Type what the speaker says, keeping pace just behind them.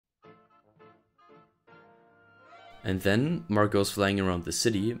And then Mark goes flying around the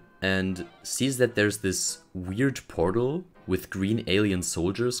city and sees that there's this weird portal with green alien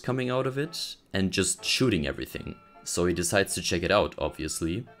soldiers coming out of it and just shooting everything. So he decides to check it out,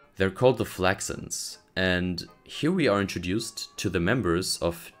 obviously. They're called the Flaxons, and here we are introduced to the members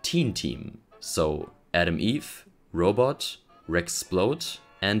of Teen Team. So Adam Eve, Robot, Rexplode,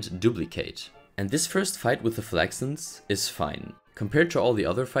 and Duplicate. And this first fight with the Flaxons is fine. Compared to all the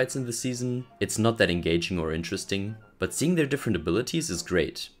other fights in the season, it's not that engaging or interesting, but seeing their different abilities is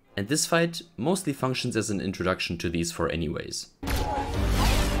great. And this fight mostly functions as an introduction to these four anyways.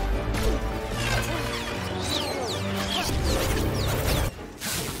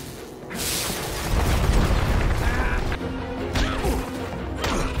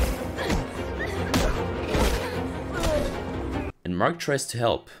 And Mark tries to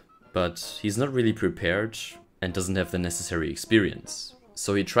help, but he's not really prepared and doesn't have the necessary experience.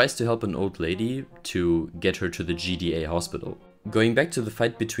 So he tries to help an old lady to get her to the GDA hospital. Going back to the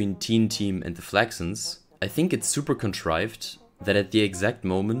fight between Teen Team and the Flaxons, I think it's super contrived that at the exact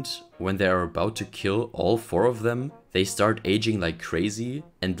moment when they are about to kill all four of them, they start aging like crazy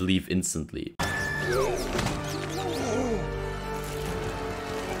and leave instantly.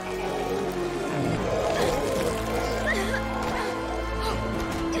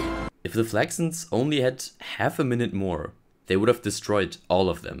 If the Flaxons only had half a minute more, they would have destroyed all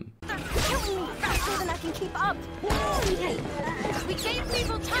of them. They're killing me faster than I can keep up. We gave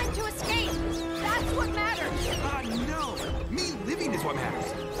people time to escape. That's what matters. No! Me living is what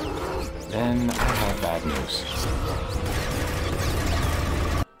matters. Then I have bad news.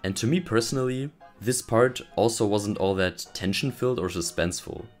 And to me personally, this part also wasn't all that tension-filled or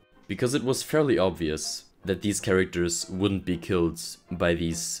suspenseful, because it was fairly obvious that these characters wouldn't be killed by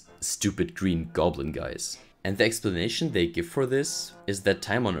these stupid green goblin guys. And the explanation they give for this is that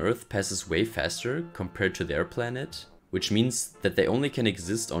time on Earth passes way faster compared to their planet, which means that they only can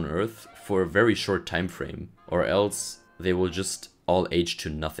exist on Earth for a very short time frame, or else they will just all age to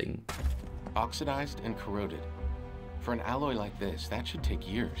nothing. Oxidized and corroded. For an alloy like this, that should take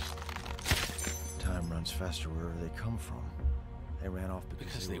years. Time runs faster wherever they come from. They ran off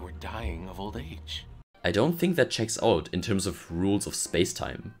Because they were dying of old age. I don't think that checks out in terms of rules of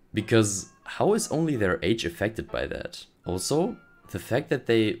space-time, because how is only their age affected by that? Also, the fact that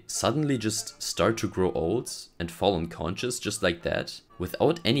they suddenly just start to grow old and fall unconscious just like that,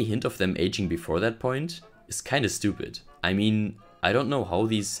 without any hint of them aging before that point, is kinda stupid. I mean, I don't know how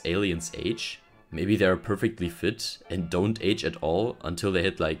these aliens age. Maybe they're perfectly fit and don't age at all until they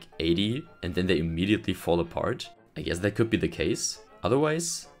hit like 80 and then they immediately fall apart. I guess that could be the case.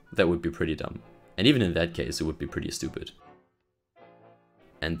 Otherwise, that would be pretty dumb. And even in that case, it would be pretty stupid.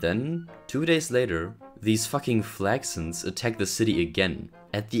 And then, 2 days later, these fucking Flaxons attack the city again,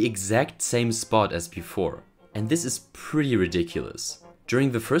 at the exact same spot as before. And this is pretty ridiculous.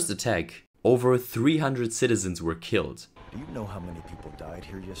 During the first attack, over 300 citizens were killed. Do you know how many people died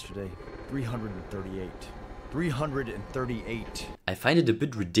here yesterday? 338. 338. I find it a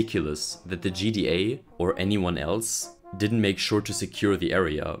bit ridiculous that the GDA, or anyone else, didn't make sure to secure the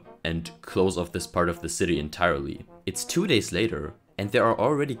area and close off this part of the city entirely. It's 2 days later, and there are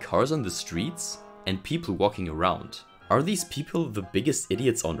already cars on the streets and people walking around. Are these people the biggest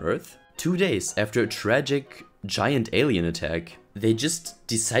idiots on Earth? 2 days after a tragic, giant alien attack, they just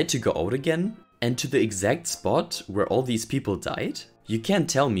decide to go out again? And to the exact spot where all these people died? You can't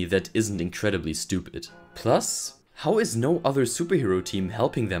tell me that isn't incredibly stupid. Plus, how is no other superhero team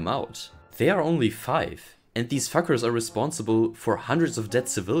helping them out? They are only 5. And these fuckers are responsible for hundreds of dead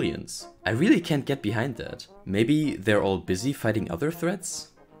civilians. I really can't get behind that. Maybe they're all busy fighting other threats?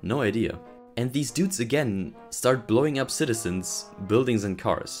 No idea. And these dudes again start blowing up citizens, buildings and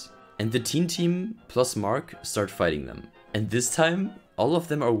cars. And the Teen Team plus Mark start fighting them. And this time, all of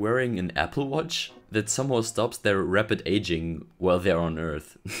them are wearing an Apple Watch that somehow stops their rapid aging while they're on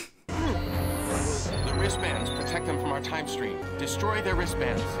Earth. The wristbands protect them from our time stream. Destroy their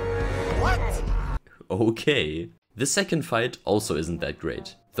wristbands. What? Okay. The second fight also isn't that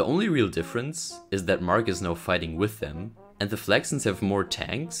great. The only real difference is that Mark is now fighting with them, and the Flaxons have more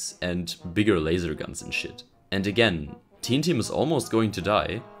tanks and bigger laser guns and shit. And again, Teen Team is almost going to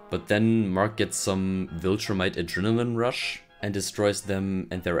die, but then Mark gets some Viltrumite adrenaline rush and destroys them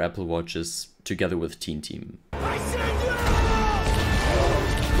and their Apple Watches together with Teen Team. I send you!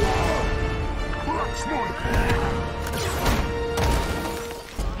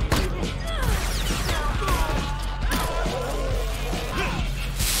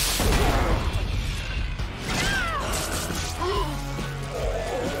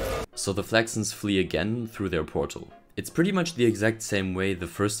 So the Flaxons flee again through their portal. It's pretty much the exact same way the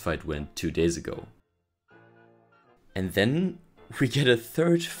first fight went 2 days ago. And then we get a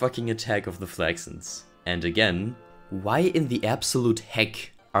third fucking attack of the Flaxons. And again, why in the absolute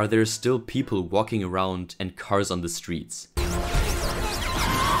heck are there still people walking around and cars on the streets?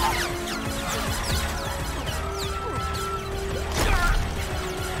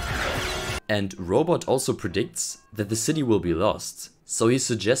 And Robot also predicts that the city will be lost, so he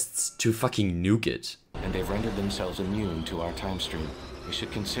suggests to fucking nuke it. And they've rendered themselves immune to our time stream. We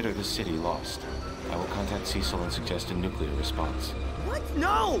should consider the city lost. I will contact Cecil and suggest a nuclear response. What?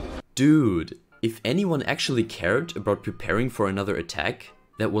 No! Dude, if anyone actually cared about preparing for another attack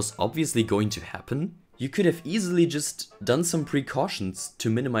that was obviously going to happen, you could have easily just done some precautions to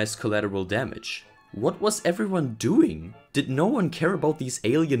minimize collateral damage. What was everyone doing? Did no one care about these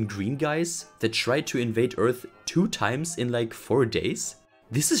alien green guys that tried to invade Earth 2 times in like 4 days?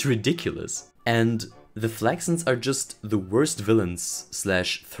 This is ridiculous. And the Flaxons are just the worst villains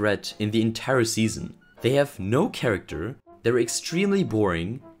 / threat in the entire season. They have no character, they're extremely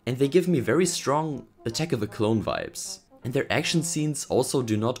boring, and they give me very strong Attack of the Clone vibes. And their action scenes also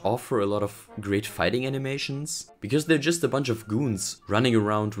do not offer a lot of great fighting animations, because they're just a bunch of goons running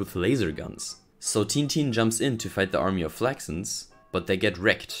around with laser guns. So Teen jumps in to fight the army of Flaxons, but they get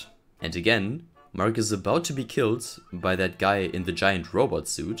wrecked. And again, Mark is about to be killed by that guy in the giant robot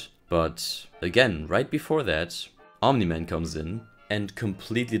suit, but again, right before that, Omni-Man comes in and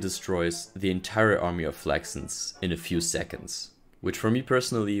completely destroys the entire army of Flaxons in a few seconds, which for me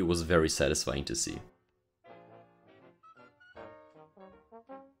personally was very satisfying to see.